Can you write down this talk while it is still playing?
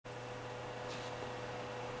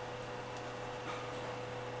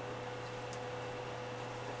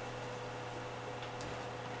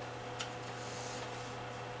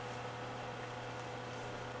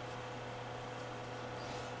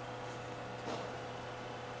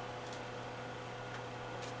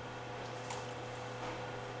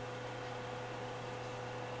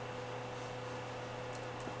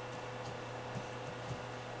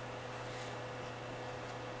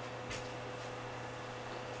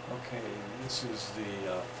Okay, this is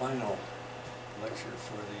the final lecture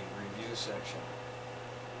for the review section,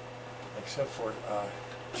 except for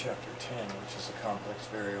chapter 10, which is a complex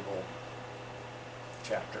variable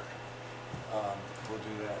chapter. We'll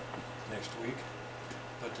do that next week,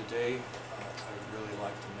 but today I'd really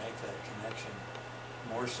like to make that connection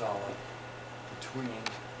more solid between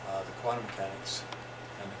the quantum mechanics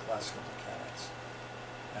and the classical mechanics.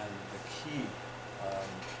 And the key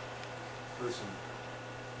person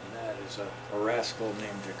in that is a rascal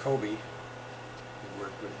named Jacobi, who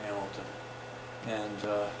worked with Hamilton. And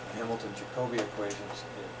Hamilton-Jacobi equations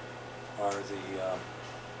are the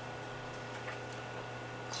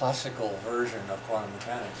classical version of quantum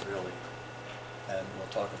mechanics, really. And we'll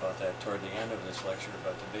talk about that toward the end of this lecture,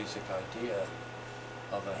 but the basic idea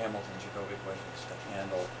of a Hamilton-Jacobi equation is to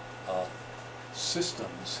handle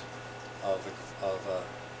systems of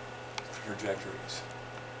trajectories,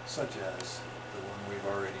 such as the one we've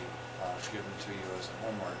already given to you as a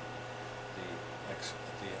homework, the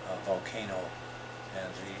volcano and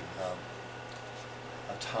the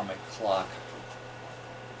atomic clock.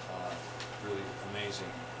 Really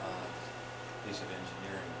amazing piece of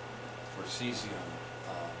engineering for cesium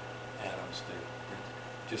atoms that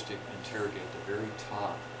just to interrogate the very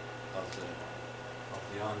top of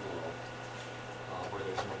the envelope where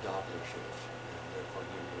there's no Doppler shift, and therefore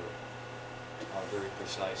give you a very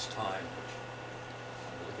precise time, which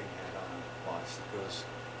I'm looking at on a box that goes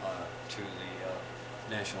to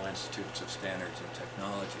the National Institutes of Standards and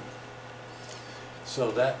Technology.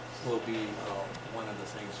 So that will be one of the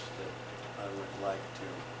things that I would like to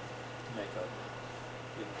make a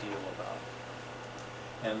big deal about.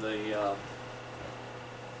 And the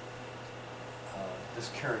this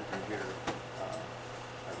character here,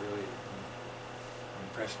 I really am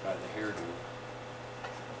impressed by the hairdo.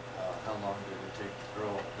 How long did it take to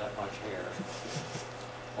grow that much hair?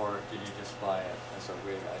 Or did you just buy it as a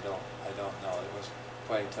wig? I don't know. It was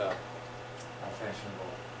quite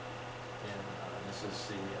fashionable. This is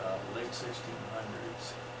the late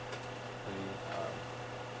 1600s.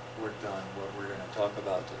 We worked on what we're going to talk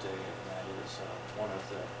about today, and that is one of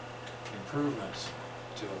the improvements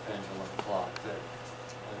to a pendulum clock that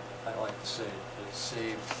I like to say it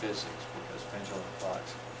saved physics, because pendulum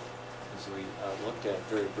clocks, as we looked at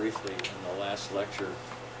very briefly in the last lecture,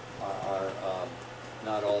 are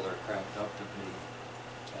not all they're cracked up to be,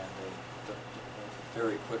 and they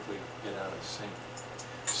very quickly get out of sync.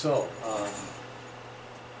 So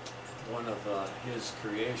one of his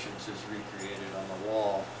creations is recreated on the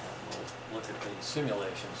wall, and we'll look at the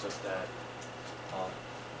simulations of that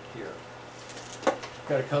here.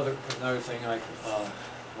 Got another thing I'd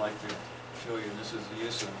like to show you. This is the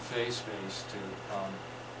use of phase space to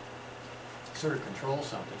sort of control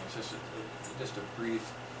something. It's just a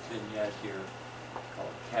brief vignette here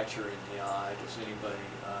called Catcher in the Eye. Does anybody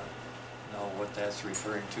know what that's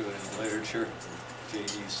referring to in the literature?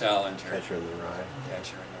 J.D. Salinger. Catcher in the Rye.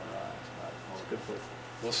 Catcher in the Rye.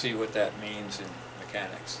 We'll see what that means in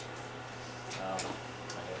mechanics.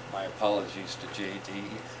 My apologies to J.D.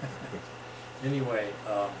 Anyway,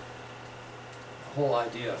 the whole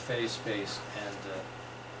idea of phase space and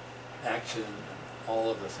action and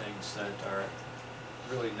all of the things that are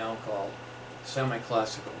really now called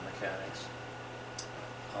semi-classical mechanics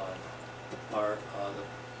are the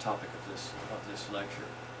topic of this lecture.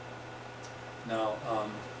 Now,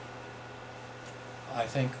 I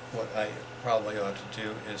think what I probably ought to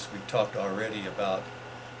do is, we talked already about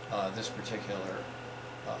this particular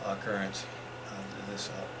occurrence, this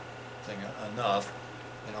thing enough,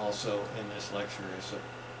 and also in this lecture is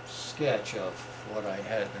a sketch of what I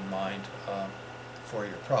had in mind for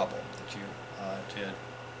your problem that you did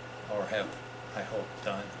or have, I hope,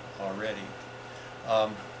 done already.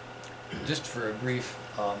 Just for a brief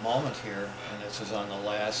moment here, and this is on the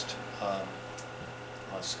last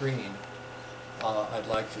screen, I'd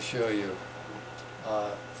like to show you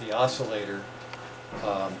the oscillator.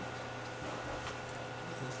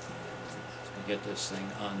 Get this thing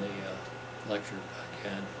on the lecture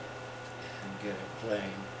again and get it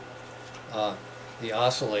playing. The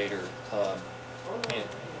oscillator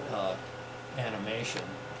animation,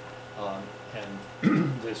 and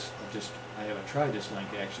this, I haven't tried this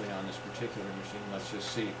link actually on this particular machine. Let's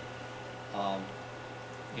just see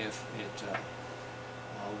if it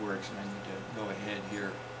works. And I need to go ahead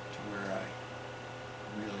here to where I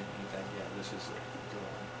really need that. Yeah, this is the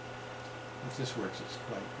one. If this works, it's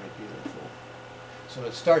quite beautiful. So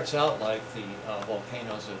it starts out like the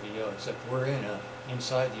volcanoes of Io, except we're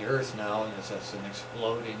inside the Earth now, and it's an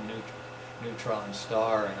exploding neutron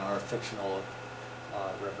star in our fictional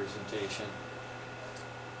representation.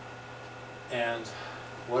 And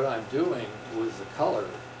what I'm doing with the color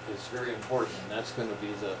is very important, and that's going to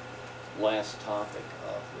be the last topic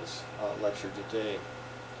of this lecture today.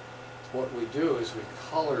 What we do is we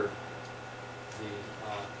color the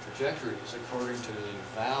trajectories according to the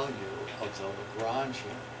value of the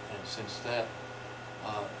Lagrangian, and since that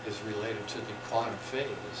is related to the quantum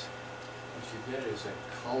phase, what you get is a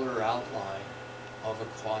color outline of a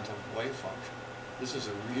quantum wave function. This is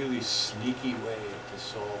a really sneaky way to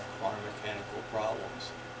solve quantum mechanical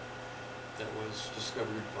problems that was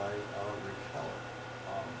discovered by Rick Heller.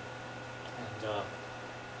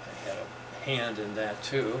 I had a hand in that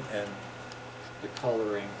too, and the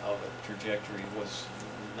coloring of a trajectory was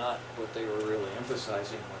not what they were really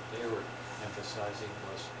emphasizing. What they were emphasizing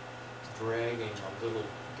was dragging a little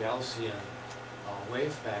Gaussian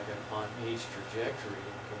wave packet on each trajectory.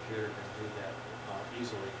 The computer can do that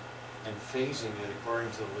easily, and phasing it according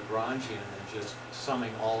to the Lagrangian and just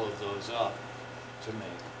summing all of those up to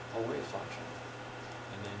make a wave function.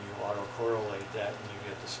 And then you autocorrelate that and you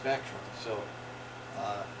get the spectrum. So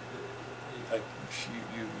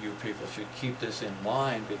you people should keep this in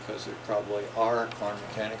mind, because there probably are quantum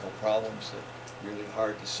mechanical problems that are really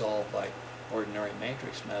hard to solve by ordinary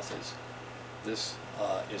matrix methods. This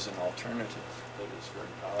is an alternative that is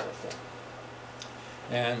very powerful.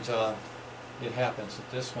 And it happens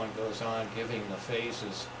that this one goes on giving the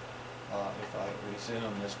phases. If I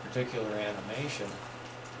resume this particular animation,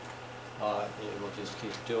 it will just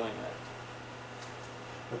keep doing it.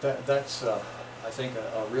 But that's, I think,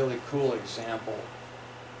 a really cool example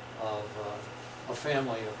of a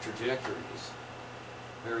family of trajectories.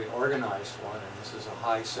 Very organized one, and this is a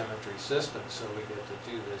high symmetry system, so we get to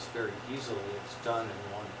do this very easily. It's done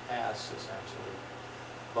in one pass, essentially.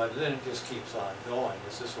 But then it just keeps on going.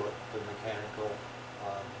 This is what the mechanical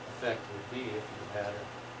effect would be if you had an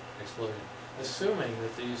explosion. Assuming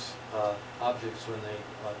that these objects, when they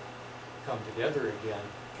come together again,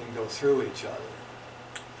 can go through each other.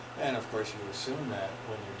 And of course you assume that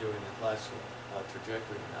when you're doing the classical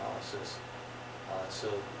trajectory analysis,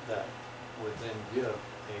 so that would then give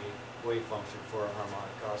a wave function for a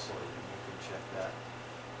harmonic oscillator. You can check that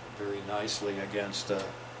very nicely against,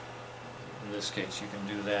 in this case you can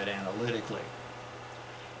do that analytically.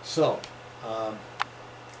 So, I'll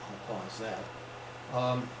pause that.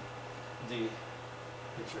 The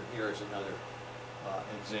picture here is another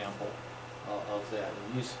example of that.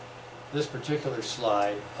 And this particular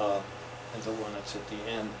slide, and the one that's at the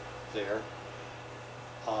end there,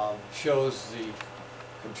 shows the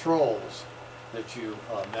controls that you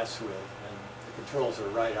mess with, and the controls are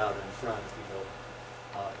right out in front. If you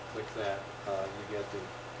go click that, you get the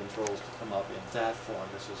controls to come up in that form.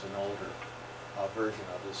 This is an older version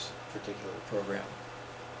of this particular program.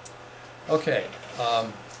 Okay,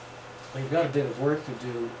 we've got a bit of work to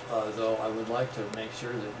do, though. I would like to make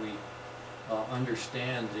sure that we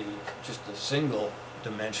understand just the single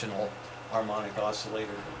dimensional harmonic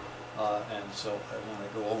oscillator, and so I want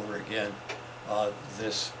to go over again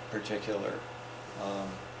this particular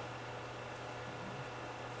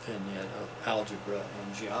vignette of algebra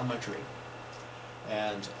and geometry.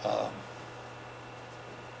 And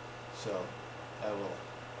so I will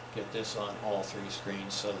get this on all three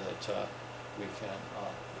screens so that we can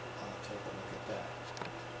take a look at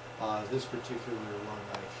that. This particular one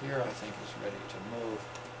right here, I think, is ready to move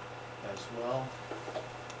as well.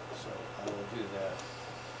 So I will do that.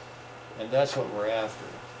 And that's what we're after,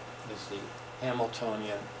 is the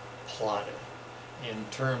Hamiltonian plotted in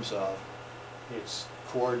terms of its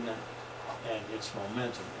coordinate and its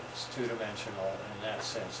momentum. It's two-dimensional in that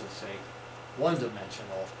sense. It's a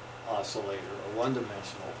one-dimensional oscillator, a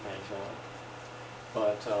one-dimensional pendulum.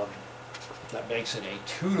 But that makes it a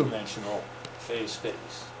two-dimensional phase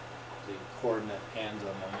space. The coordinate and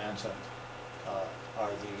the momentum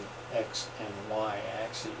are the x and y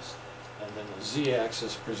axes. And then the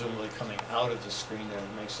z-axis, presumably coming out of the screen there,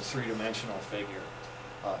 makes a three-dimensional figure,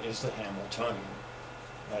 is the Hamiltonian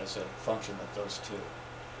as a function of those two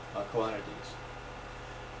quantities.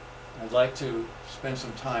 I'd like to spend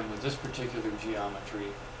some time with this particular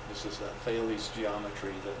geometry. This is a Thales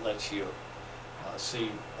geometry that lets you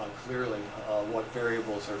see clearly what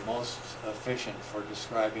variables are most efficient for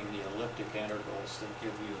describing the elliptic integrals that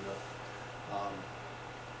give you the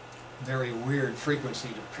very weird frequency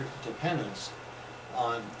dependence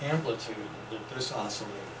on amplitude that this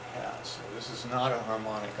oscillator has. So this is not a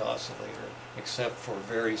harmonic oscillator except for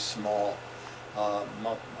very small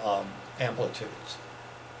amplitudes.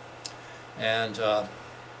 And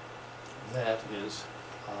that is,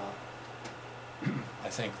 I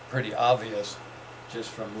think, pretty obvious just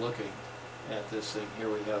from looking at this thing. Here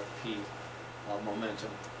we have P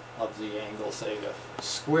momentum of the angle theta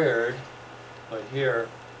squared, but here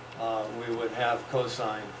we would have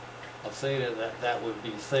cosine of theta, that would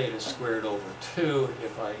be theta squared over 2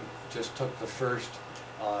 if I just took the first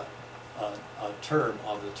term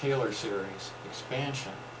of the Taylor series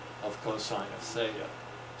expansion of cosine of theta.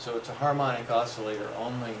 So it's a harmonic oscillator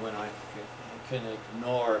only when I can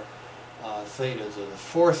ignore theta to the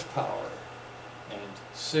 4th power and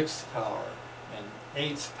 6th power and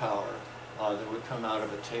 8th power that would come out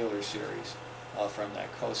of a Taylor series from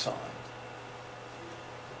that cosine.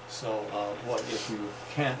 So what if you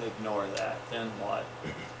can't ignore that, then what?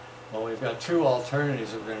 Well, we've got 2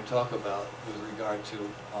 alternatives that we're going to talk about with regard to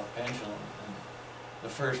pendulum. And the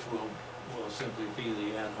first will simply be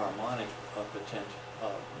the anharmonic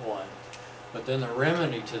one. But then the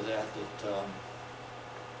remedy to that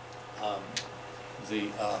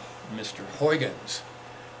Mr. Huygens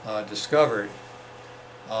discovered,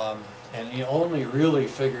 and he only really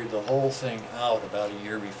figured the whole thing out about a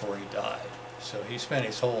year before he died. So he spent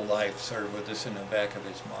his whole life sort of with this in the back of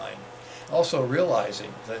his mind. Also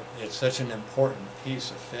realizing that it's such an important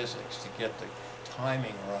piece of physics to get the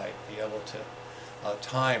timing right, be able to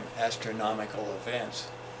time astronomical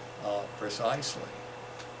events precisely.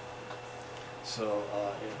 So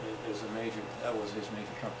it is a major, that was his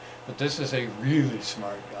major trump. But this is a really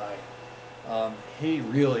smart guy. He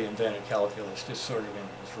really invented calculus just sort of in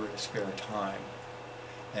his spare time.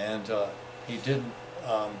 And he didn't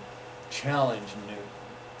challenge Newton.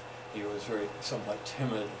 He was somewhat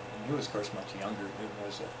timid, and he was, of course, much younger. Newton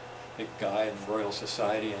was a big guy in the Royal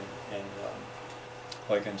Society, and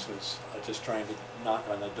Huygens was just trying to knock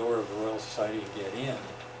on the door of the Royal Society to get in.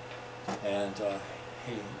 And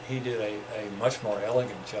he did a much more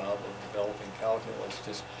elegant job of developing calculus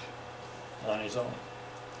just on his own.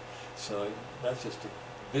 So that's just a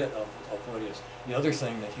bit of what he is. The other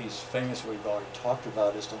thing that he's famous, we've already talked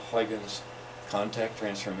about, is the Huygens contact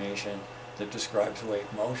transformation that describes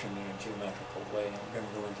wave motion in a geometrical way, and we're going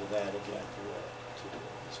to go into that again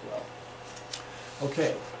as well.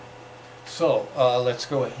 Okay, so let's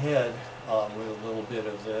go ahead with a little bit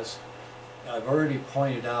of this. I've already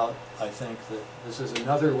pointed out, I think, that this is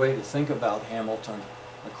another way to think about Hamilton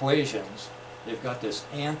equations. They've got this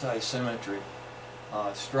anti-symmetry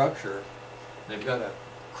structure. They've got a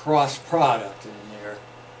cross product in there.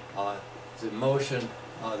 The motion,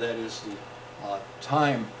 that is the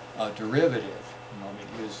time derivative. And let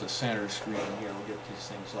me use the center screen here. We'll get these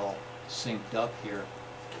things all synced up here.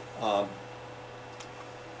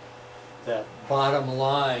 That bottom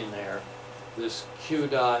line there, this q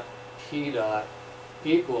dot p dot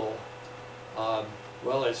equal,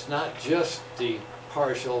 well, it's not just the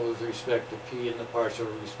partial with respect to p and the partial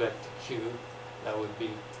with respect to q. That would be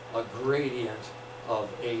a gradient of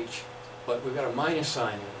h, but we've got a minus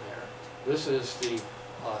sign in there. This is the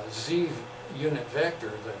z unit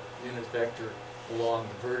vector, the unit vector along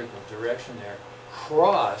the vertical direction there,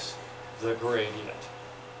 cross the gradient.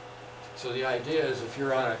 So the idea is if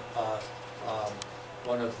you're on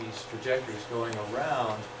one of these trajectories going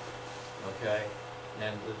around, okay,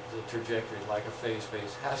 and the trajectory, like a phase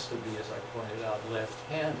space, has to be, as I pointed out,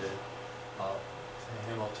 left-handed,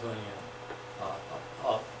 Hamiltonian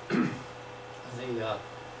up.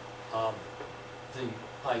 The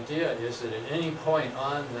idea is that at any point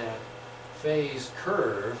on that phase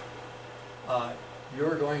curve,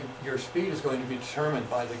 your speed is going to be determined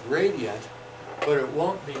by the gradient, but it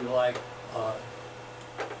won't be like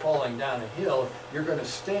falling down a hill. You're going to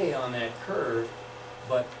stay on that curve,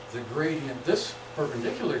 but the gradient, this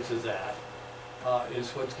perpendicular to that,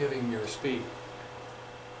 is what's giving your speed.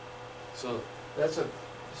 So that's a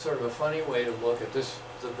sort of a funny way to look at this,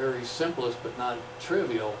 the very simplest but not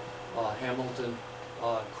trivial Hamilton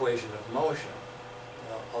equation of motion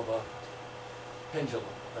of a pendulum,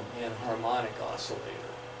 an anharmonic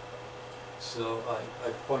oscillator. So I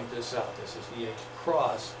point this out. This is the h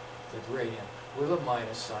cross the gradient with a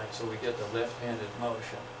minus sign, so we get the left-handed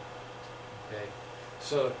motion. Okay.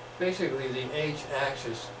 So basically, the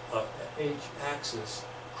h-axis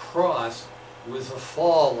cross with a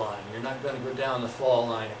fall line. You're not going to go down the fall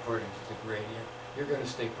line according to the gradient. You're going to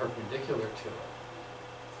stay perpendicular to it.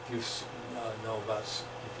 If you know about,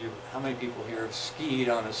 how many people here have skied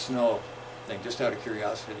on a snow thing? Just out of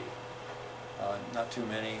curiosity. Not too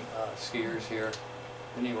many skiers here.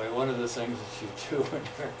 Anyway, one of the things that you do when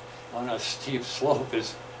you're on a steep slope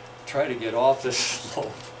is try to get off the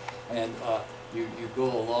slope, and you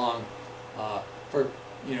go along,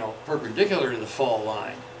 perpendicular to the fall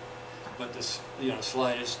line, but this,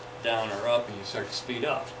 slightest down or up, and you start to speed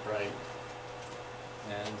up, right?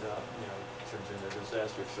 And it turns into a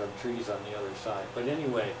disaster. Some trees on the other side. But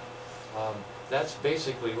anyway, that's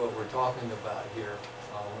basically what we're talking about here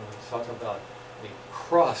when we talk about the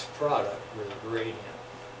cross product with a gradient.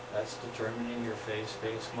 That's determining your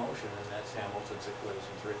phase-space motion, and that's Hamilton's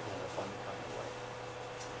equations written in a fundamental way.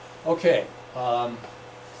 Okay,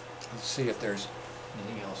 let's see if there's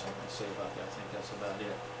anything else I can say about that. I think that's about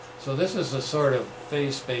it. So this is a sort of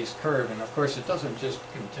phase-space curve, and of course it doesn't just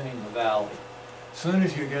contain the valley. As soon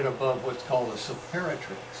as you get above what's called a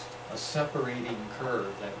separatrix, a separating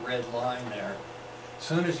curve, that red line there, as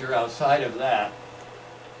soon as you're outside of that,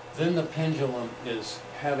 then the pendulum is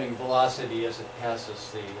having velocity as it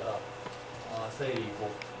passes the theta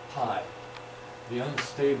equal pi. The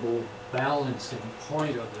unstable balancing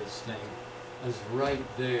point of this thing is right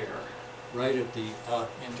there, right at the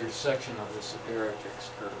intersection of the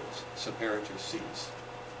separatrix curves, separatrices.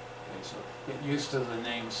 Okay, so get used to the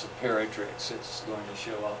name separatrix. It's going to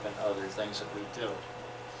show up in other things that we do.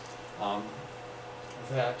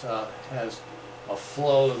 That has a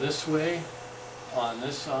flow this way on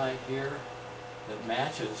this side here that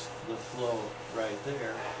matches the flow right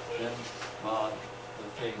there. Then the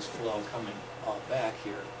phase flow coming back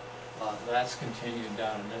here. That's continued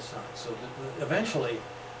down on this side. So eventually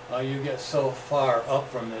you get so far up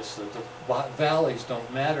from this that the valleys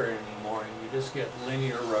don't matter anymore, and you just get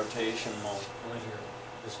linear rotation, linear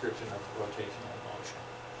description of rotational motion.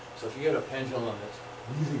 So if you get a pendulum that's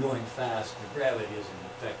really going fast, the gravity isn't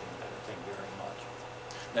affecting that thing very much.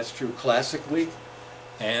 That's true classically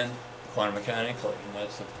and quantum mechanically, and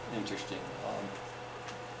that's an interesting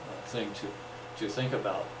thing to think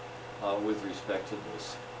about with respect to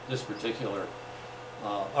this particular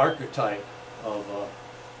archetype of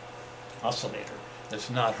oscillator that's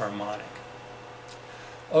not harmonic.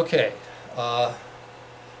 Okay,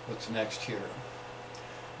 what's next here?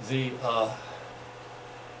 The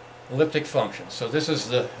elliptic functions. So this is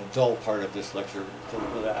the dull part of this lecture,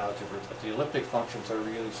 the algebra, but the elliptic functions are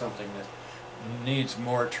really something that needs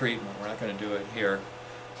more treatment. We're not going to do it here,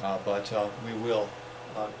 but we will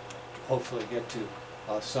hopefully get to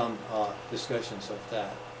some discussions of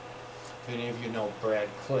that. If any of you know Brad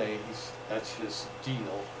Clay, that's his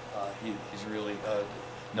deal. He's really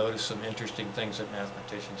noticed some interesting things that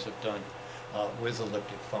mathematicians have done with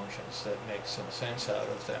elliptic functions that make some sense out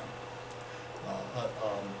of them.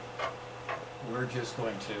 We're just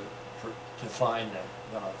going to define them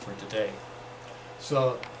for today.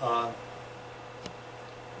 So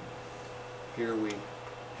here we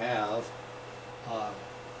have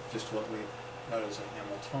just what we got as a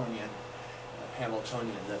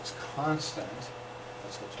Hamiltonian that's constant.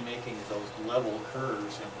 That's what's making those level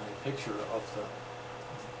curves in the picture of the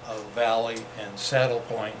valley and saddle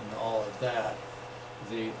point and all of that.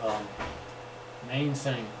 The main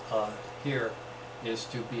thing here is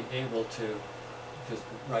to be able to just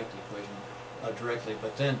write the equation directly,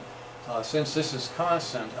 but then since this is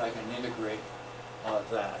constant, I can integrate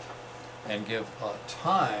that and give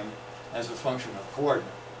time as a function of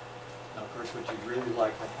coordinate. Now, of course, what you'd really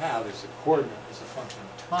like to have is the coordinate as a function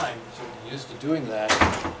of time. So we're used to doing that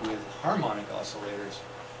with harmonic oscillators.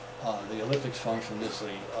 The elliptic function is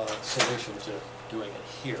the solution to doing it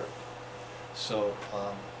here. So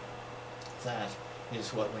that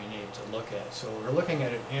is what we need to look at. So we're looking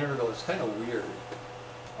at an integral. It's kind of weird.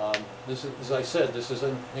 This is, as I said, this is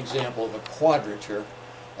an example of a quadrature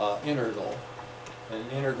integral, an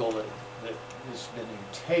integral that is being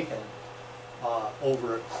taken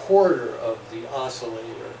over a quarter of the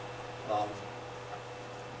oscillator,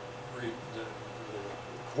 the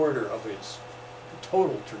quarter of its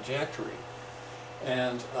total trajectory,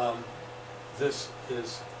 and this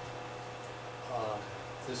is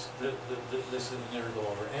this is an integral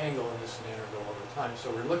over angle, and this is an integral over time.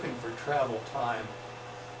 So we're looking for travel time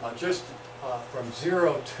just from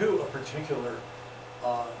 0 to a particular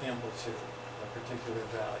amplitude, a particular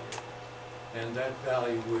value. And that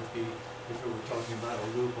value would be, if we were talking about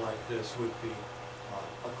a loop like this, would be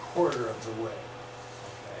a quarter of the way,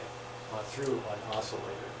 okay, through an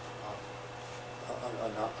oscillator,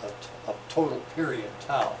 a total period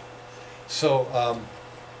tau. So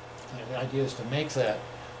the idea is to make that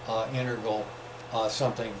integral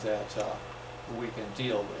something that we can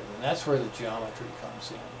deal with, and that's where the geometry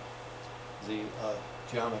comes in, the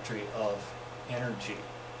geometry of energy.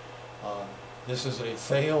 This is a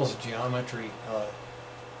Thales geometry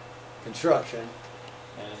construction,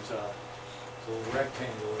 and it's a little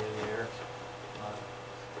rectangle in there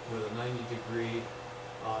with a 90-degree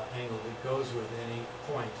angle that goes with any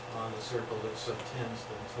point on the circle that subtends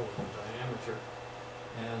the total diameter.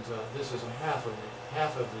 And this is half of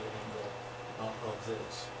the angle of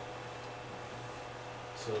this.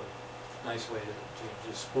 So, nice way to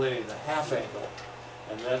display the half angle,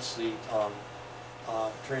 and that's the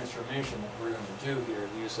transformation that we're going to do here,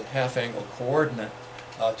 to use the half-angle coordinate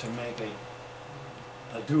to make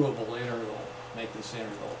a doable integral, make this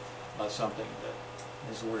integral something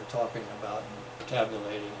that is worth talking about and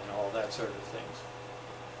tabulating and all that sort of things.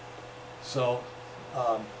 So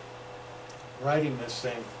writing this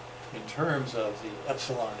thing in terms of the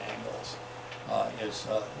epsilon angles is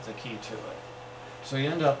the key to it. So you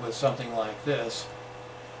end up with something like this,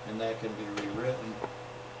 and that can be rewritten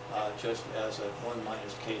just as a 1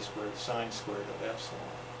 minus k squared sine squared of epsilon.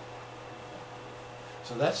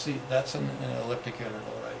 So that's an elliptic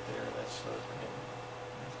integral right there. That's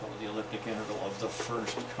called the elliptic integral of the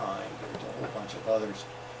first kind. There's a whole bunch of others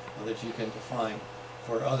that you can define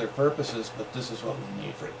for other purposes, but this is what we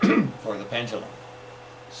need for the pendulum.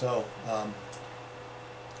 So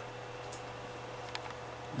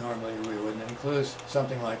normally we wouldn't include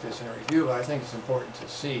something like this in a review, but I think it's important to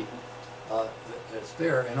see that it's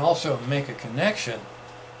there, and also make a connection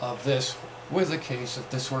of this with the case that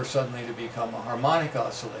this were suddenly to become a harmonic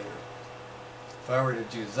oscillator. If I were to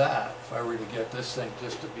do that, if I were to get this thing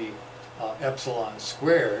just to be epsilon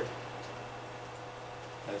squared,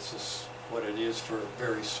 that's just what it is for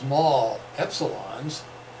very small epsilons,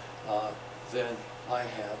 then I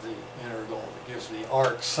have the integral that gives the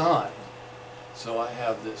arc sine. So I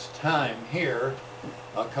have this time here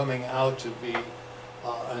coming out to be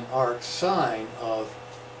an arc sine of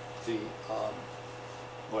the,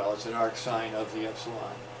 well, it's an arc sine of the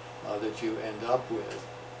epsilon that you end up with.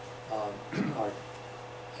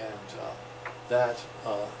 That,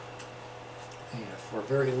 for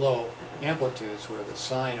very low amplitudes where the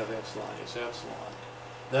sine of epsilon is epsilon,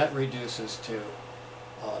 that reduces to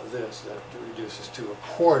this, that reduces to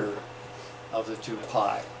 1/4 of the 2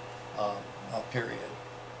 pi period.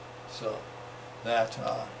 So that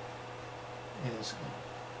is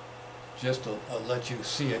just to let you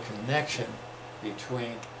see a connection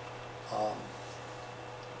between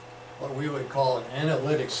what we would call an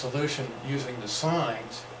analytic solution using the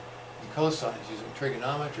sines and cosines using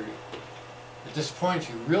trigonometry. At this point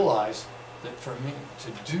you realize that for me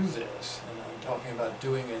to do this, and I'm talking about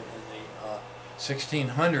doing it in the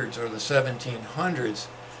 1600s or the 1700s,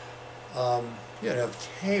 you'd have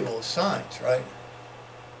table of sines, right?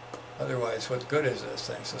 Otherwise, what good is this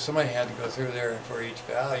thing? So somebody had to go through there and for each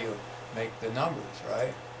value make the numbers,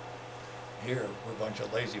 right? Here, we're a bunch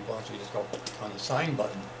of lazy bunks. We just go on the sine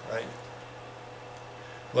button, right?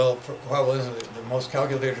 Well, the problem is that most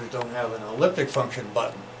calculators don't have an elliptic function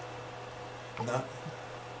button.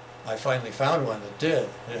 I finally found one that did.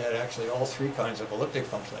 It had actually all 3 kinds of elliptic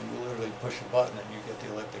function. You literally push a button and you get the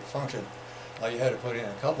elliptic function. You had to put in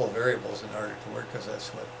a couple of variables in order to work, because that's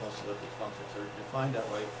what most elliptic functions are defined that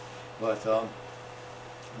way. But the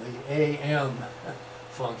AM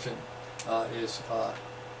function is,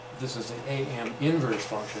 this is the AM inverse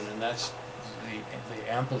function, and that's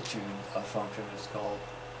the amplitude function is called.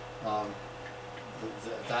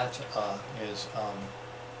 That is,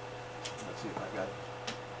 let's see if I got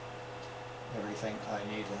everything I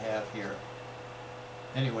need to have here.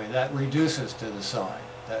 Anyway, that reduces to the sine.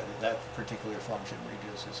 That particular function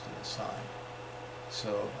reduces to the sine.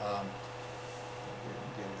 So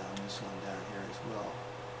get it on this one down here as well.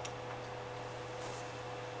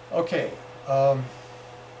 Okay.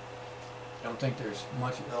 I don't think there's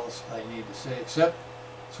much else I need to say, except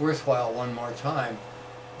it's worthwhile one more time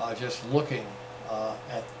just looking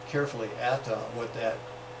carefully at what that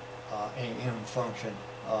AM function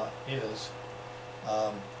is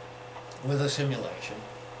with a simulation.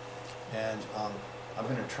 And I'm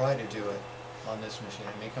going to try to do it on this machine.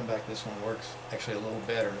 I may come back, this one works actually a little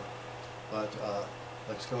better, but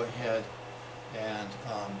let's go ahead and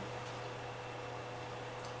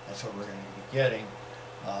that's what we're going to be getting.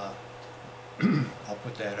 I'll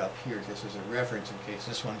put that up here just as a reference in case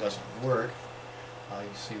this one doesn't work.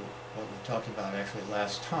 You see what we talked about actually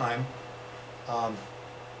last time. And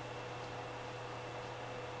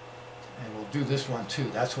we'll do this one too.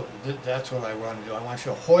 That's what I want to do. I want to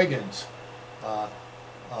show Huygens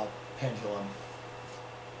pendulum.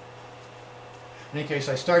 In any case,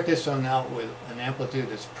 I start this one out with an amplitude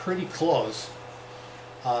that's pretty close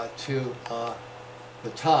to the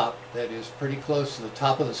top, that is pretty close to the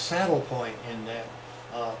top of the saddle point in that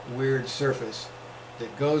weird surface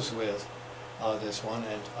that goes with this one,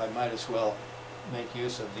 and I might as well make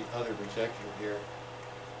use of the other projector here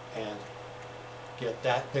and get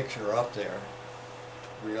that picture up there,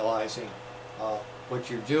 realizing what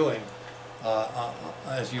you're doing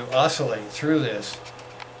as you oscillate through this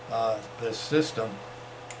system.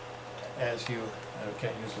 As you, I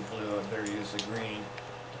can't use the blue, I better use the green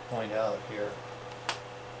to point out here.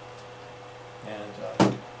 And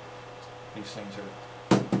These things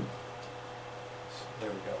are, there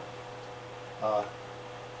we go.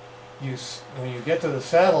 When you get to the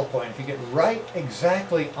saddle point, if you get right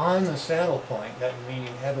exactly on the saddle point, that means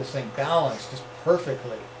you have this thing balanced just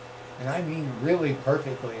perfectly. And I mean really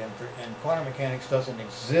perfectly, and quantum mechanics doesn't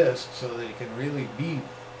exist so that it can really be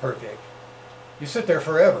perfect. You sit there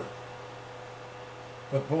forever.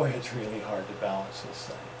 But boy, it's really hard to balance this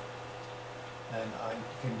thing. And I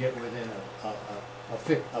can get within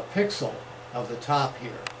a pixel of the top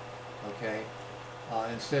here, okay?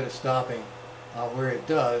 Instead of stopping where it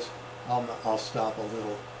does, I'll stop a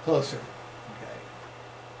little closer, okay?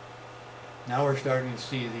 Now we're starting to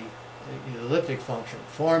see the elliptic function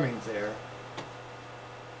forming there.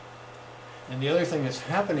 And the other thing that's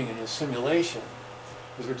happening in this simulation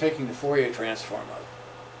is we're taking the Fourier transform out.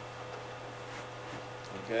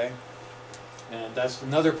 Okay? And that's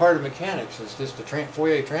another part of mechanics, is just to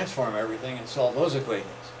Fourier transform everything and solve those equations.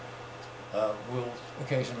 We'll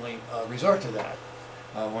occasionally resort to that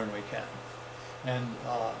when we can. And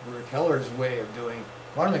Rick Heller's way of doing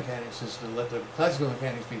quantum mechanics is to let the classical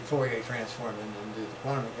mechanics be Fourier transformed and then do the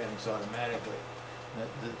quantum mechanics automatically.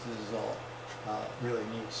 This is all really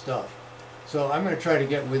neat stuff. So I'm going to try to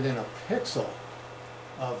get within a pixel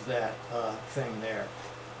of that thing there.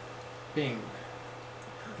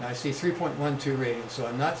 Now I see 3.12 radians, so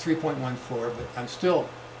I'm not 3.14, but I'm still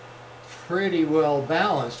pretty well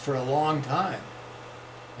balanced for a long time.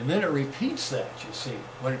 And then it repeats that, you see.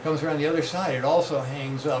 When it comes around the other side, it also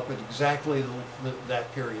hangs up at exactly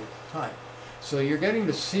that period of time. So you're getting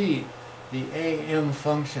to see the AM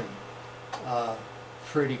function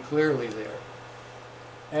pretty clearly there.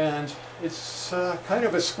 And it's kind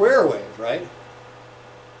of a square wave, right?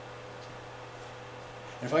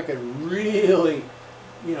 If I could really,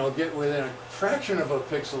 you know, get within a fraction of a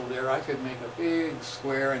pixel there, I could make a big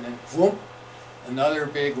square and then whoop, another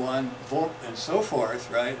big one, whoop, and so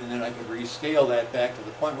forth, right? And then I could rescale that back to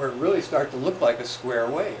the point where it really starts to look like a square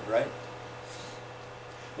wave, right?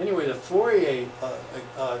 Anyway, the Fourier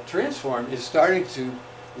transform is starting to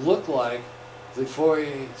look like the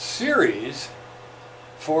Fourier series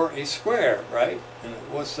for a square, right? And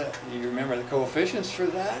what's that? You remember the coefficients for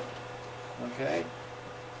that? Okay.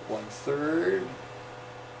 1/3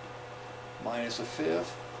 minus a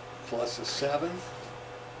fifth plus a seventh.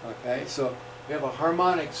 Okay, so we have a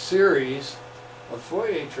harmonic series of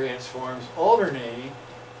Fourier transforms alternating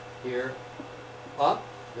here, up,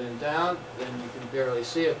 then down, then you can barely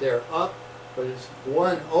see it there, up, but it's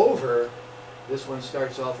 1 over, this one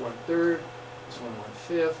starts off 1/3, this one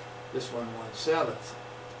 1/5, this one 1/7,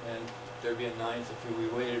 and there'd be a 9th if we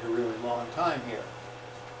waited a really long time here.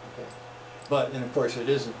 Okay. But, and of course it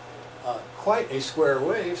isn't quite a square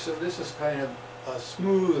wave, so this is kind of a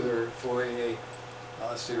smoother Fourier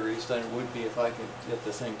series than it would be if I could get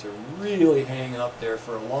the thing to really hang up there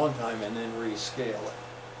for a long time and then rescale it.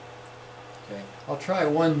 Okay, I'll try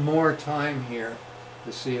one more time here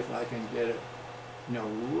to see if I can get it, you know,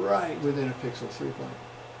 right within a pixel 3 point.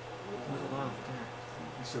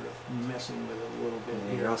 Sort of messing with it a little bit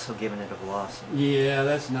here. You're also giving it a velocity. Yeah,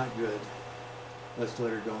 that's not good. Let's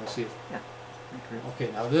let her go and see if. Yeah. Okay,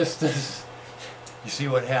 now this, you see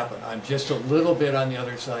what happened. I'm just a little bit on the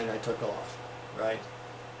other side. I took off, right?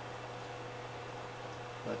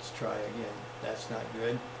 Let's try again. That's not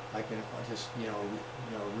good. I'll just,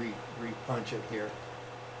 re-punch it here.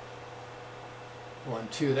 1,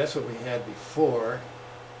 2. That's what we had before.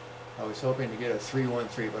 I was hoping to get a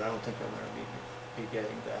 3-1-3, but I don't think I'm going to be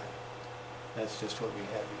getting that. That's just what we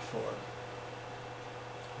had before.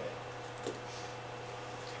 Okay.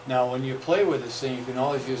 Now, when you play with this thing, you can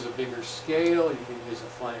always use a bigger scale. You can use a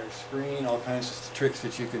finer screen. All kinds of tricks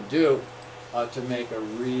that you can do to make a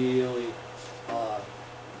really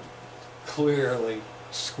clearly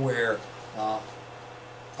square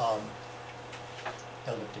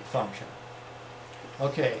elliptic function.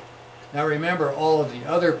 Okay, now remember all of the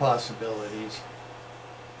other possibilities.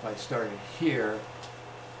 If I started here,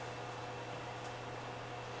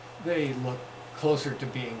 they look closer to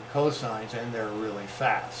being cosines and they're really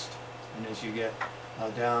fast. And as you get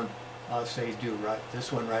down, say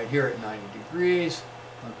this one right here at 90 degrees,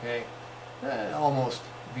 okay, almost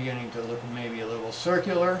beginning to look maybe a little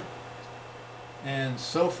circular, and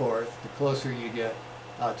so forth. The closer you get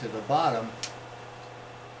to the bottom,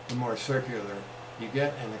 the more circular you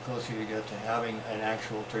get, and the closer you get to having an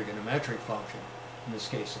actual trigonometric function. In this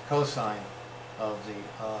case, the cosine of the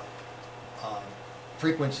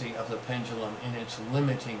frequency of the pendulum in its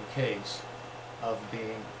limiting case of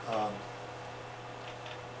being,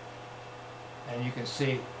 and you can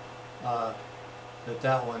see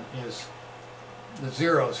that one is the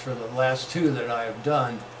zeros for the last two that I have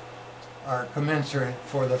done are commensurate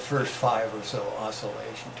for the first 5 or so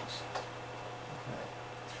oscillations. Okay.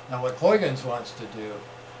 Now what Huygens wants to do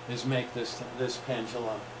is make this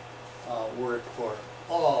pendulum work for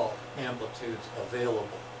all amplitudes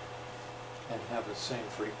available and have the same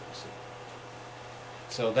frequency.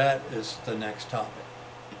 So that is the next topic.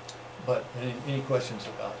 But any questions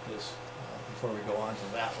about this before we go on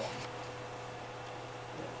to that one?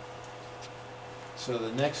 So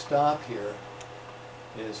the next stop here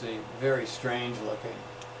is a very strange looking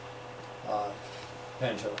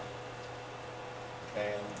pendulum.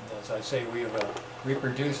 Okay, and as I say, we have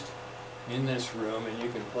reproduced in this room, and you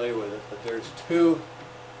can play with it, but there's 2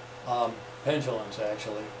 pendulums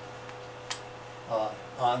actually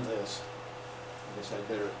on this. I guess I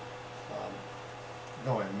better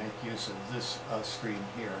go and make use of this screen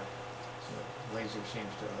here. So the laser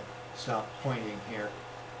seems to have stopped pointing here.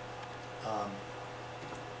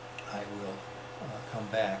 I will come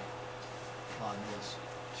back on this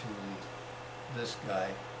to this guy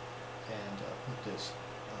and put this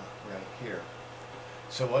right here.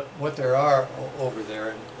 So what there are over there,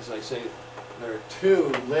 and as I say, there are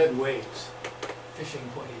 2 lead weights, fishing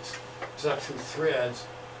weights, stuck through threads,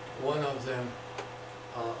 one of them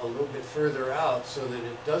a little bit further out so that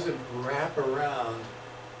it doesn't wrap around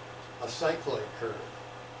a cycloid curve.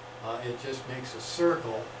 It just makes a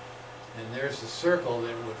circle, and there's the circle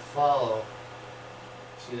that would follow.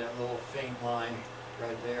 See that little faint line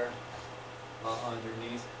right there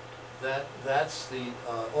underneath? That's the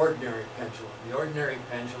ordinary pendulum. The ordinary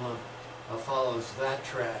pendulum follows that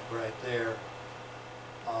track right there.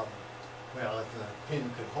 Well, if the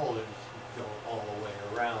pin could hold it, it would go all the way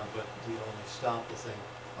around, but we'd only stop the thing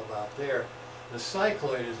about there. The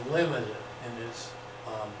cycloid is limited in its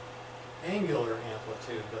angular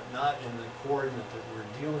amplitude, but not in the coordinate that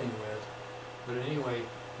we're dealing with. But anyway,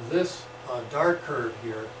 this dark curve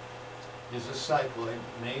here is a cycloid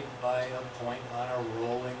made by a point on a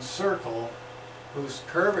rolling circle whose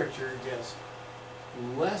curvature gets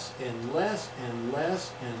less and less and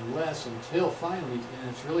less and less until finally, and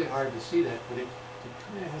it's really hard to see that, but it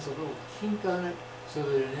kind of has a little kink on it so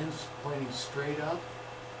that it ends pointing straight up.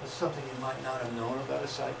 That's something you might not have known about a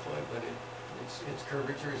cycloid, but its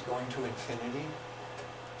curvature is going to infinity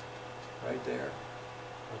right there.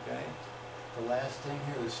 Okay? The last thing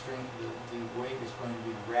here, the string, the weight is going to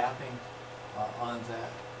be wrapping on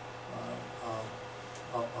that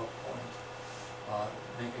up point,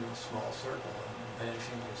 making a small circle and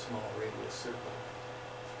vanishing a small radius circle.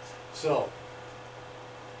 So,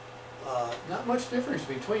 not much difference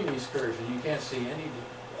between these curves, and you can't see any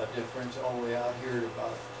difference all the way out here at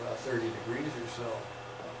about 30 degrees or so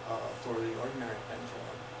for the ordinary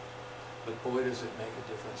pendulum. But boy, does it make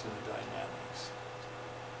a difference in the dynamics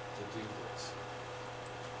to do this.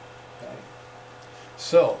 Okay.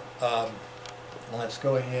 So, let's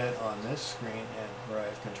go ahead on this screen, and where I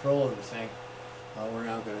have control of the thing, we're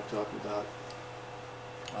now going to talk about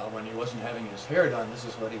when he wasn't having his hair done, this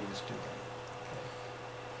is what he was doing.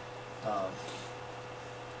 Okay.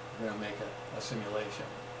 We're going to make a simulation.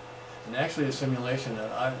 And actually a simulation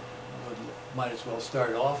that I might as well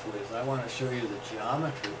start off with. I want to show you the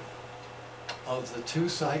geometry of the 2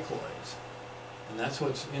 cycloids. And that's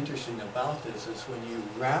what's interesting about this, is when you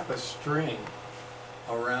wrap a string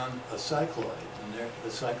around a cycloid, and the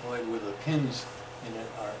cycloid with the pins in it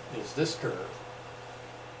is this curve,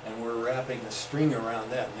 and we're wrapping a string around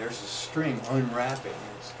that, and there's a string unwrapping,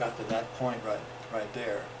 and it's got to that point right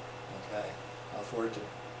there, okay, for it to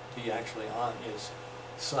be actually on its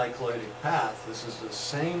cycloidic path. This is the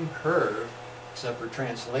same curve, except for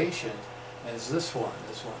translation, as this one.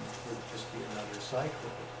 This one would just be another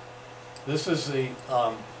cycloid. This is the,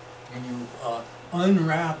 when you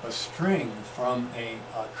unwrap a string from a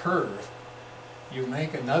curve, you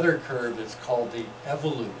make another curve that's called the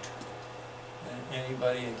evolute. And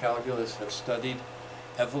anybody in calculus have studied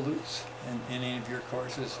evolutes in any of your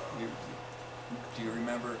courses? Do you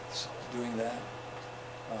remember doing that?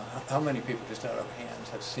 How many people, just out of hands,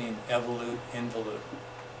 have seen evolute, involute?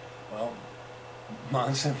 Well,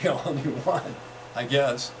 Monsanto only one, I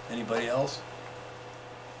guess. Anybody else?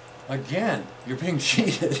 Again, you're being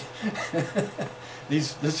cheated.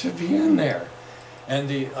 This should be in there. And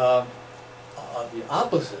the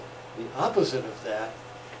opposite of that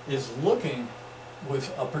is looking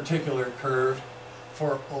with a particular curve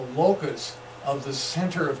for a locus of the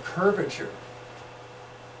center of curvature.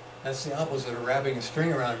 That's the opposite of wrapping a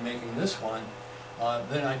string around and making this one.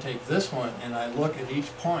 Then I take this one and I look at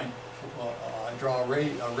each point. I draw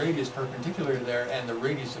a radius perpendicular there and the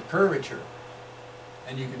radius of curvature.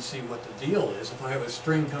 And you can see what the deal is. If I have a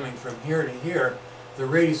string coming from here to here, the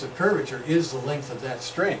radius of curvature is the length of that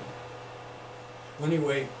string.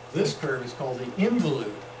 anyway, this curve is called the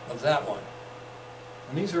involute of that one.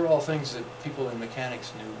 And these are all things that people in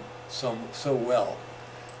mechanics knew so well.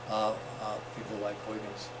 People like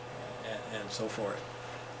Huygens and so forth.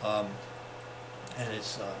 And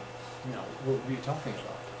it's, you know, we'll be talking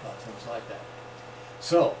about things like that.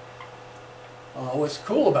 So, what's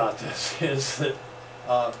cool about this is that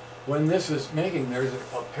when this is making, there's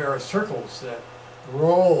a pair of circles that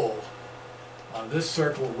roll. This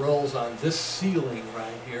circle rolls on this ceiling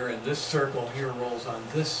right here, and this circle here rolls on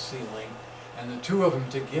this ceiling, and the two of them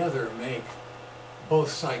together make both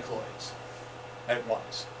cycloids at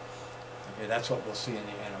once. Okay, that's what we'll see in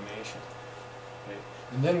the animation. Okay.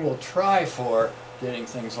 And then we'll try for getting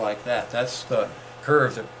things like that. That's the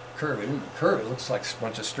curve. The curve, it isn't a curve, it looks like a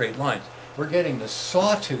bunch of straight lines. We're getting the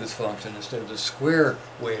sawtooth function instead of the square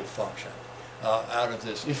wave function out of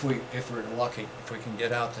this, if we're lucky, if we can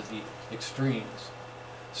get out to the extremes.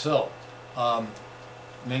 So,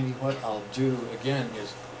 maybe what I'll do again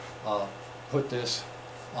is put this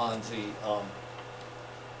on the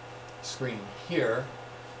screen here,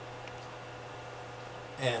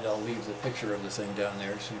 and I'll leave the picture of the thing down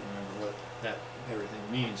there so you remember what that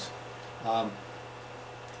everything means.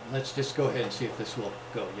 Let's just go ahead and see if this will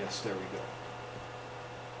go. Yes, there we go.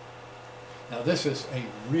 Now this is a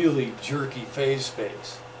really jerky phase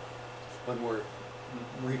space when we're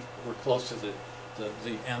close to the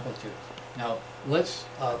amplitude. Now let's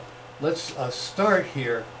start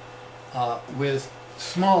here with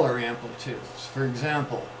smaller amplitudes. For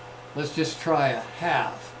example, let's just try a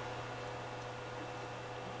half.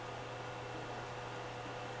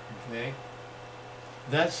 Okay.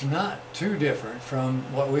 That's not too different from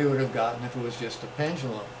what we would have gotten if it was just a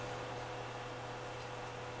pendulum.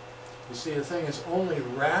 You see, the thing is only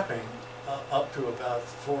wrapping up to about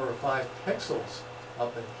 4 or 5 pixels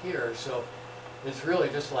up in here, so it's really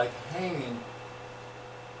just like hanging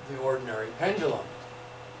the ordinary pendulum.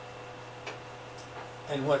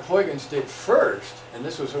 And what Huygens did first, and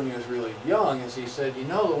this was when he was really young, is he said, you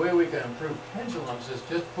know, the way we can improve pendulums is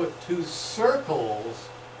just put 2 circles.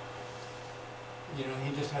 You know,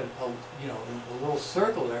 he just had a little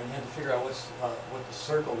circle there, and he had to figure out what the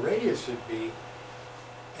circle radius should be,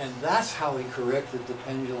 and that's how he corrected the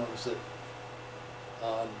pendulums that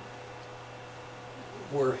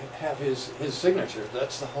have his signature.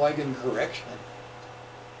 That's the Huygens correction.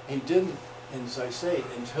 He didn't, as I say,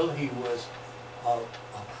 until he was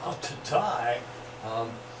about to die,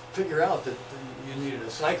 figure out that you needed a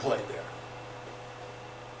cycloid there.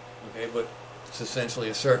 Okay, but it's essentially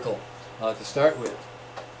a circle to start with.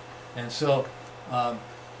 And so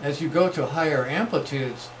as you go to higher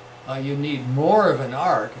amplitudes, you need more of an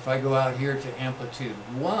arc. If I go out here to amplitude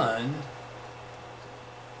 1,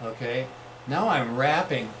 okay, now I'm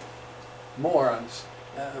wrapping more.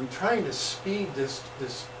 I'm trying to speed this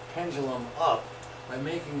pendulum up by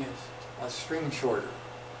making it a string shorter,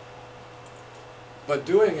 but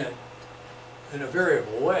doing it in a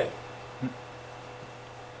variable way,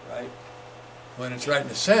 right? When it's right in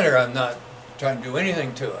the center, I'm not trying to do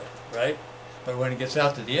anything to it, right? But when it gets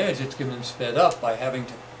out to the edge, it's getting sped up by having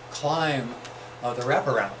to climb the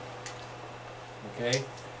wraparound, okay?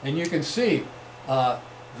 And you can see,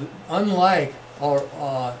 unlike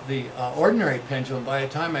the ordinary pendulum, by the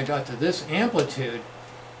time I got to this amplitude,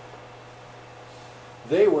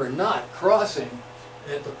 they were not crossing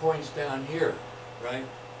at the points down here, right?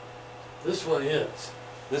 This one is.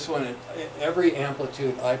 This one, at every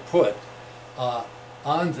amplitude I put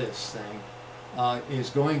on this thing is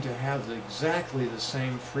going to have exactly the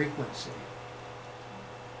same frequency.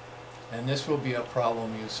 And this will be a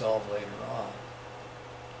problem you solve later on.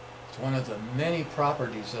 It's one of the many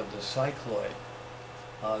properties of the cycloid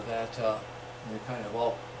that they're kind of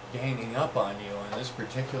all ganging up on you on this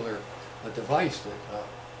particular device that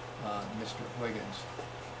Mr. Huygens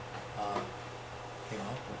came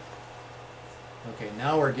up with. Okay,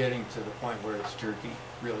 now we're getting to the point where it's jerky,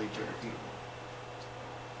 really jerky.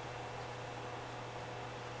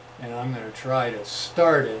 And I'm going to try to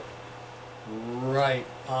start it right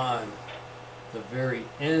on the very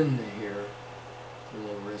end here. It's a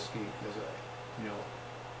little risky because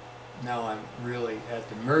now I'm really at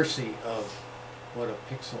the mercy of what a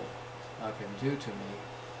pixel can do to me.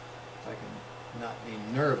 If I can not be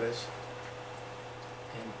nervous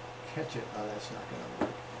and catch it. Oh, that's not going to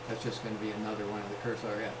work. That's just going to be another one of the curves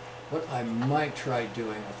I have. What I might try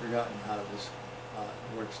doing, I've forgotten how this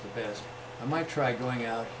works the best. I might try going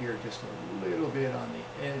out here just a little bit on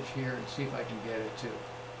the edge here and see if I can get it to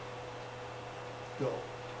go.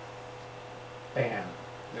 Bam.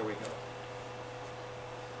 There we go.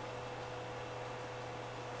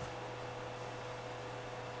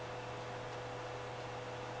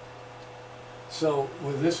 So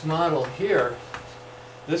with this model here,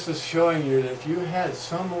 this is showing you that if you had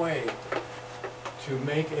some way to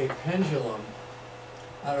make a pendulum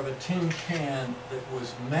out of a tin can that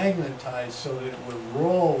was magnetized so that it would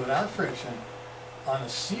roll without friction on a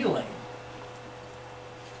ceiling,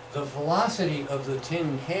 the velocity of the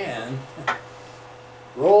tin can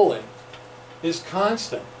rolling is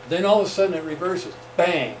constant. Then all of a sudden it reverses.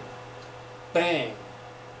 Bang, bang,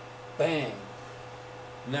 bang.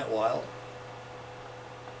 Isn't that wild?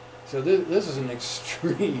 So this is an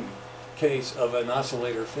extreme case of an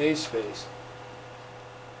oscillator phase space.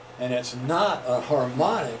 And it's not a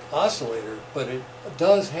harmonic oscillator, but it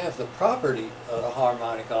does have the property of a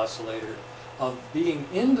harmonic oscillator of being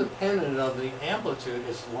independent of the amplitude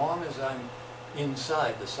as long as I'm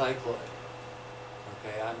inside the cycloid.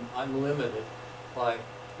 Okay, I'm limited by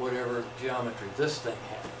whatever geometry this thing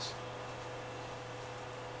has.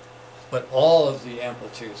 But all of the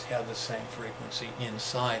amplitudes have the same frequency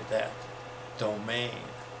inside that domain.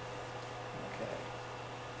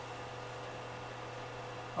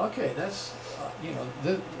 Okay, that's, you know,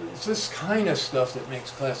 it's this kind of stuff that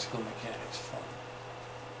makes classical mechanics fun.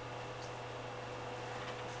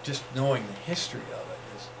 Just knowing the history of it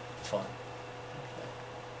is fun.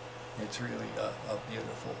 Okay. It's really a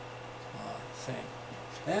beautiful thing.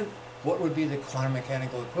 And what would be the quantum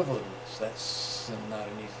mechanical equivalent of this? That's not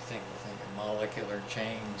an easy thing. We're thinking molecular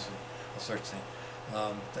chains and all sorts of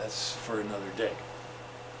things. That's for another day.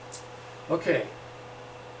 Okay,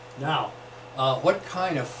 now, what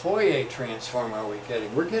kind of Fourier transform are we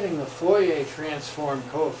getting? We're getting the Fourier transform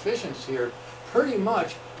coefficients here pretty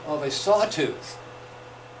much of a sawtooth.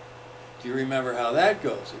 Do you remember how that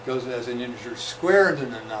goes? It goes as an integer squared in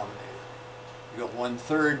the denominator. You got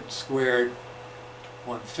 1/3 squared,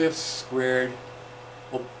 1/5 squared.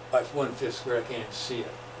 Well, by 1/5 squared I can't even see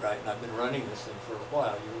it, right? And I've been running this thing for a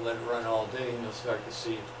while. You let it run all day and you'll start to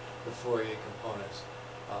see the Fourier components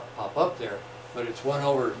pop up there. But it's 1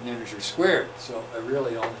 over an integer squared, so I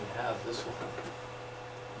really only have this one.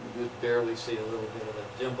 You just barely see a little bit of a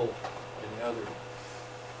dimple in the other.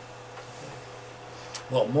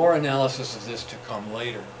 Well, more analysis of this to come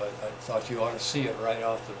later, but I thought you ought to see it right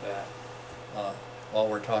off the bat while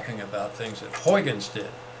we're talking about things that Huygens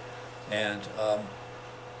did. And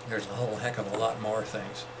there's a whole heck of a lot more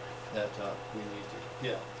things that we need to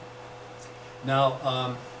get.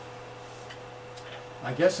 Now,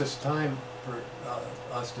 I guess it's time for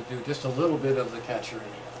us to do just a little bit of the catcher in the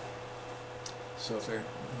eye. So if there are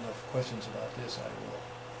enough questions about this, I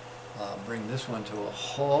will bring this one to a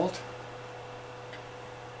halt.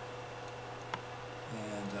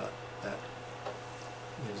 And that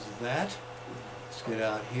is that. Let's get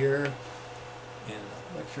out here in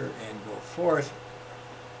the lecture and go forth.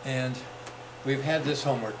 And we've had this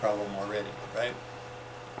homework problem already, right?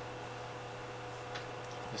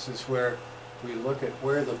 This is where we look at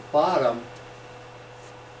where the bottom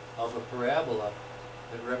of a parabola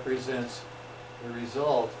that represents the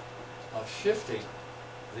result of shifting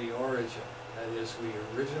the origin. That is, we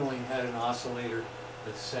originally had an oscillator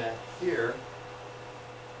that sat here,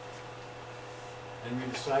 and we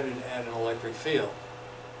decided to add an electric field.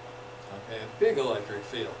 Okay, a big electric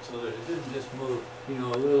field, so that it didn't just move, you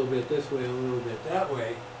know, a little bit this way, a little bit that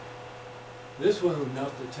way. This one was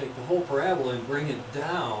enough to take the whole parabola and bring it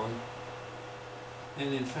down,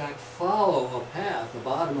 and in fact follow a path. The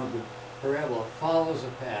bottom of the parabola follows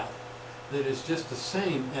a path that is just the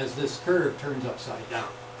same as this curve turns upside down.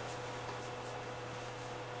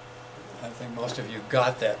 I think most of you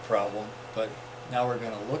got that problem, but now we're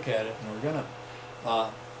going to look at it, and we're going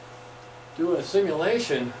to do a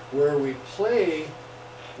simulation where we play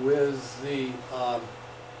with the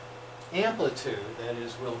amplitude, that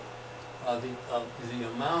is, the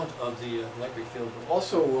amount of the electric field, but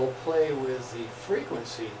also we'll play with the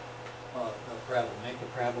frequency of the parabola. Make the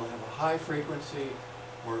parabola have a high frequency,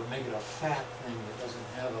 or make it a fat thing that doesn't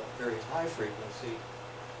have a very high frequency,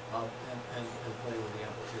 and play with the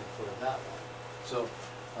amplitude for that one. So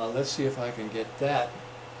let's see if I can get that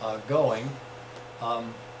going.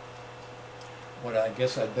 What I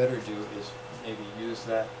guess I'd better do is maybe use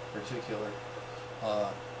that particular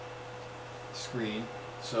screen.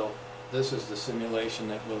 So this is the simulation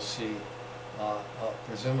that we'll see,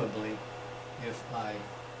 presumably, if I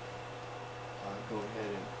go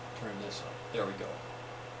ahead and turn this up. There we go.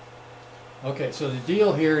 Okay, so the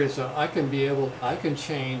deal here is I can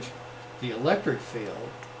change the electric field,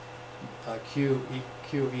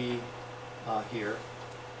 QE here,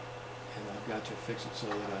 and I've got to fix it so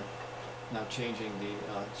that I'm not changing the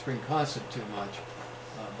spring constant too much,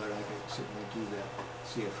 but I can certainly do that.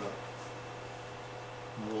 See if I'm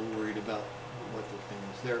a little worried about what the thing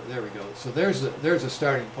is. There we go. So there's a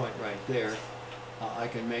starting point right there. I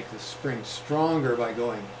can make the spring stronger by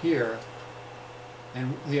going here.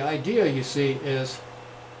 And the idea, you see, is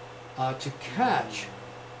to catch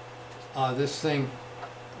this thing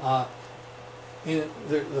in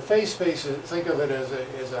the phase space. Think of it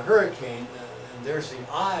as a hurricane, and there's the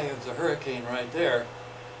eye of the hurricane right there.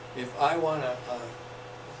 If I want to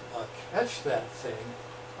catch that thing,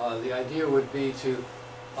 the idea would be to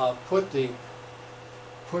put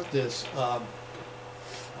this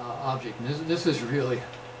object. And this is really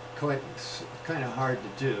kind of hard to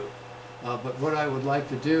do. But what I would like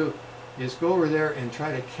to do is go over there and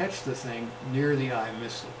try to catch the thing near the eye,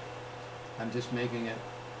 miss it. I'm just making it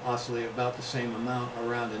oscillate about the same amount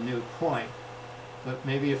around a new point. But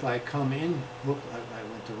maybe if I come in, whoop, I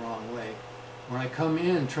went the wrong way. When I come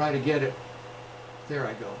in, try to get it, there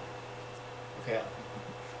I go. Okay,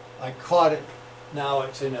 I caught it. Now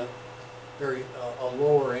it's in a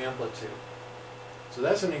lower amplitude. So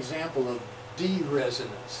that's an example of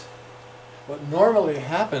deresonance. What normally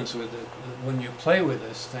happens with it when you play with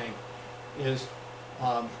this thing is,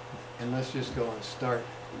 and let's just go and start.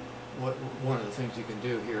 One of the things you can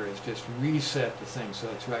do here is just reset the thing so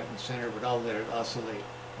it's right in the center, but I'll let it oscillate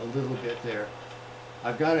a little bit there.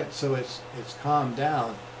 I've got it so it's calmed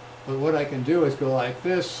down, but what I can do is go like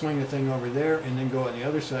this, swing the thing over there, and then go on the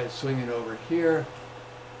other side, swing it over here.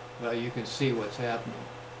 Well, you can see what's happening.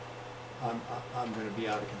 I'm going to be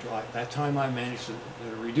out of control. At that time I managed to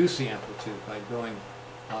reduce the amplitude by going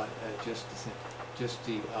at just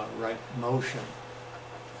the right motion.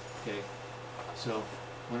 Okay, so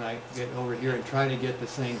when I get over here and try to get the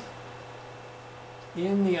thing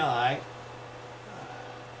in the eye,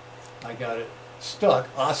 I got it stuck,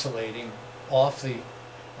 oscillating off the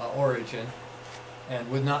origin and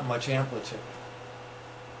with not much amplitude.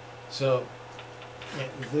 So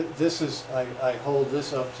this is, I hold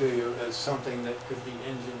this up to you as something that could be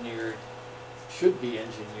engineered, should be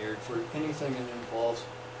engineered for anything that involves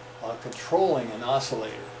controlling an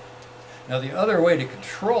oscillator. Now the other way to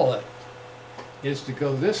control it is to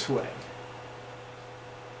go this way.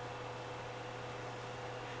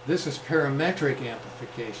 This is parametric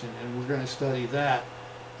amplification, and we're going to study that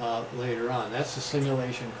later on. That's a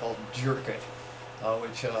simulation called Jerk It,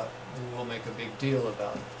 which we'll make a big deal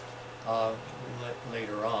about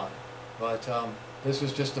later on. But this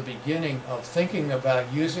is just the beginning of thinking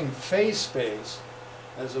about using phase space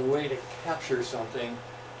as a way to capture something,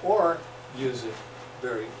 or use it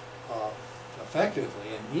very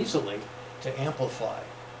effectively and easily to amplify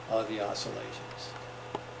the oscillations.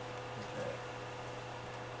 Okay.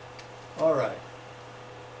 All right.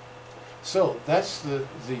 So that's the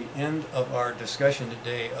end of our discussion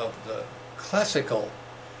today of the classical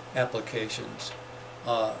applications.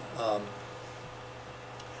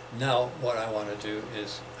 Now what I want to do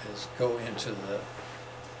is go into the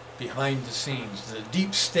behind the scenes, the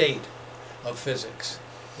deep state of physics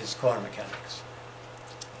is quantum mechanics.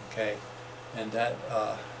 Okay, and that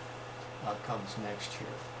comes next year.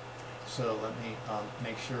 So let me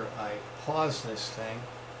make sure I pause this thing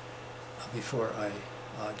before I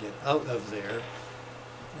get out of there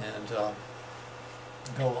and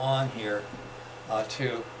go on here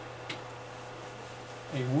to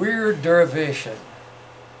a weird derivation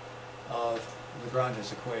of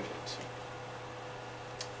Lagrange's equations.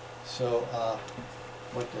 So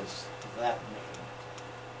what does that mean?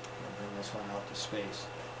 I'll bring this one out to space.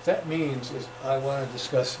 What that means is I want to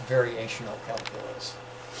discuss variational calculus.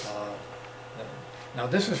 Now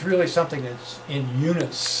this is really something that's in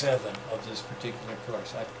Unit 7 of this particular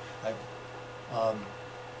course. I've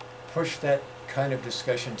pushed that kind of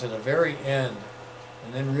discussion to the very end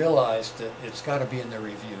and then realized that it's got to be in the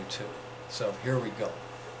review too. So here we go.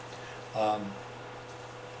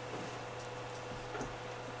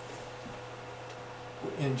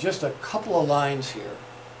 In just a couple of lines here,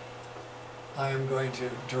 I am going to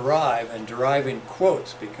derive, and derive in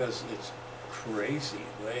quotes because it's a crazy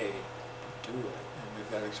way to do it, and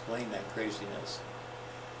we've got to explain that craziness.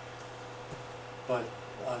 But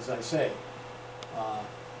as I say,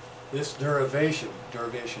 this derivation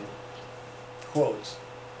quotes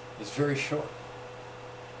is very short,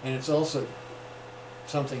 and it's also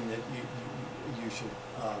something that you should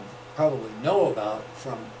probably know about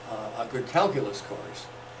from a good calculus course,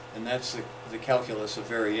 and that's the calculus of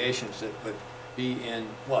variations that would be in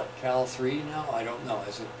what, Cal 3 now? I don't know.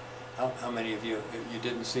 Is it, how many of you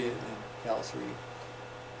didn't see it in Cal 3?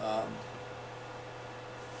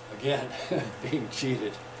 Again, being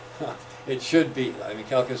cheated. It should be. I mean,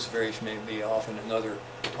 calculus of variation may be off in another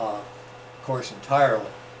course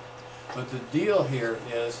entirely. But the deal here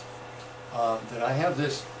is that I have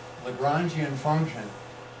this Lagrangian function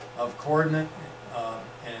of coordinate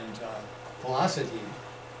and velocity,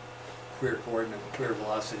 queer coordinate, queer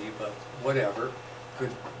velocity, but whatever,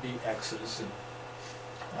 could be x's and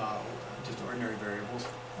just ordinary variables.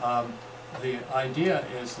 The idea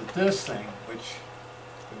is that this thing, which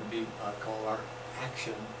would be called our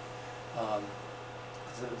action,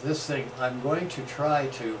 this thing, I'm going to try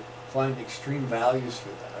to find extreme values for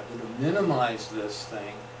that. I'm going to minimize this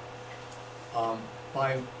thing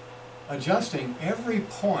by adjusting every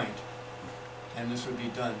point, and this would be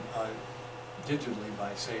done digitally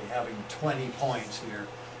by, say, having 20 points here,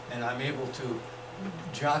 and I'm able to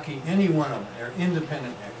jockey any one of them. They're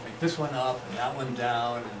independent. I can make this one up and that one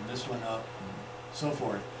down and this one up and so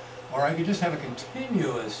forth. Or I could just have a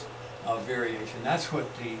continuous variation. That's what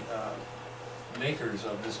the makers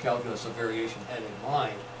of this calculus of variation had in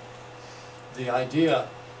mind. The idea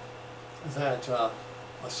that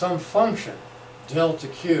some function, delta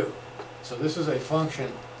q, so this is a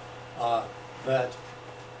function that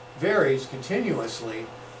varies continuously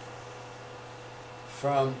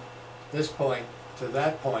from this point to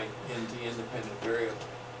that point in the independent variable.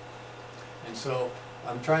 And so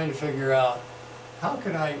I'm trying to figure out how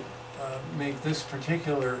could I make this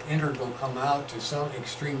particular integral come out to some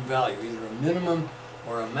extreme value, either a minimum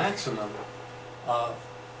or a maximum,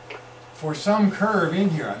 for some curve in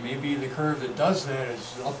here. Maybe the curve that does that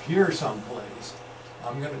is up here someplace.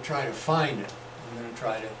 I'm going to try to find it. I'm going to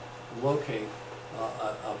try to locate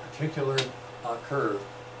a particular curve,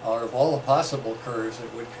 out of all the possible curves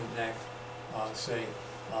that would connect, say,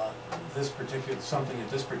 this particular something at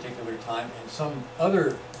this particular time and some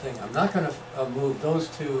other thing. I'm not going to move those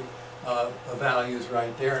two values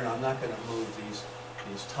right there, and I'm not going to move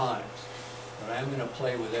these times, but I'm going to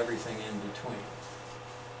play with everything in between.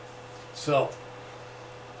 So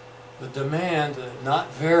the demand to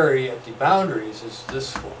not vary at the boundaries is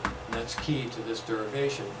this form, and that's key to this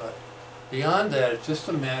derivation. But beyond that, it's just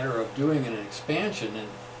a matter of doing an expansion, and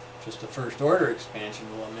just a first order expansion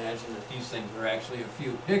will imagine that these things are actually a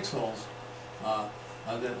few pixels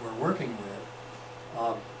that we're working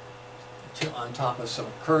with on top of some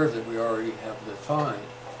curve that we already have defined,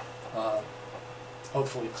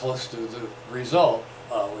 hopefully close to the result,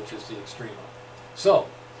 which is the extremum. So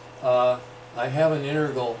I have an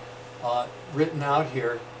integral written out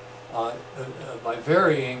here by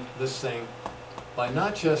varying this thing, by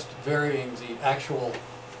not just varying the actual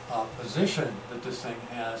position that this thing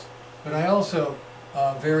has, but I also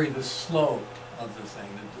vary the slope of the thing,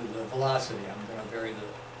 the velocity. I'm going to vary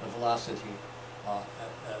the velocity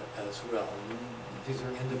as well. These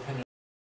are independent